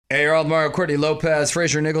Hey, you're all Mario, Courtney Lopez,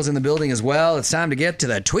 Fraser Nichols in the building as well. It's time to get to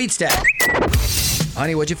the tweet stack.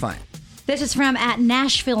 Honey, what'd you find? This is from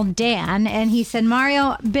 @NashvilleDan, and he said,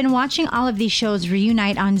 Mario, been watching all of these shows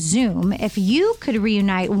reunite on Zoom. If you could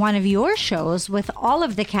reunite one of your shows with all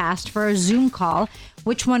of the cast for a Zoom call,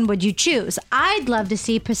 which one would you choose? I'd love to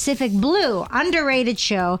see Pacific Blue, underrated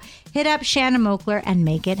show. Hit up Shannon Moakler and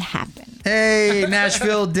make it happen. Hey,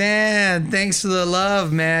 Nashville Dan, thanks for the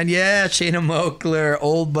love, man. Yeah, Shannon Moakler,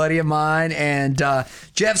 old buddy of mine, and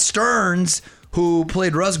Jeff Stearns, who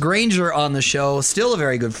played Russ Granger on the show, still a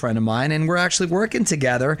very good friend of mine, and we're actually working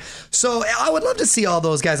together. So I would love to see all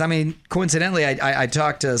those guys. I mean, coincidentally, I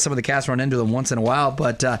talked to some of the cast, run into them once in a while,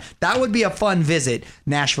 but that would be a fun visit,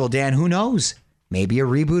 Nashville Dan. Who knows? Maybe a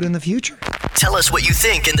reboot in the future. Tell us what you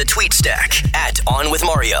think in the tweet stack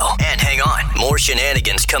 @OnWithMario. And hang on, more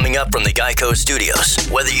shenanigans coming up from the Geico Studios.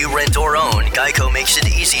 Whether you rent or own, Geico makes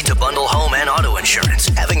it easy to bundle home and auto insurance.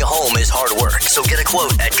 Having a home is hard work, so get a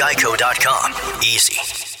quote at Geico.com. Easy.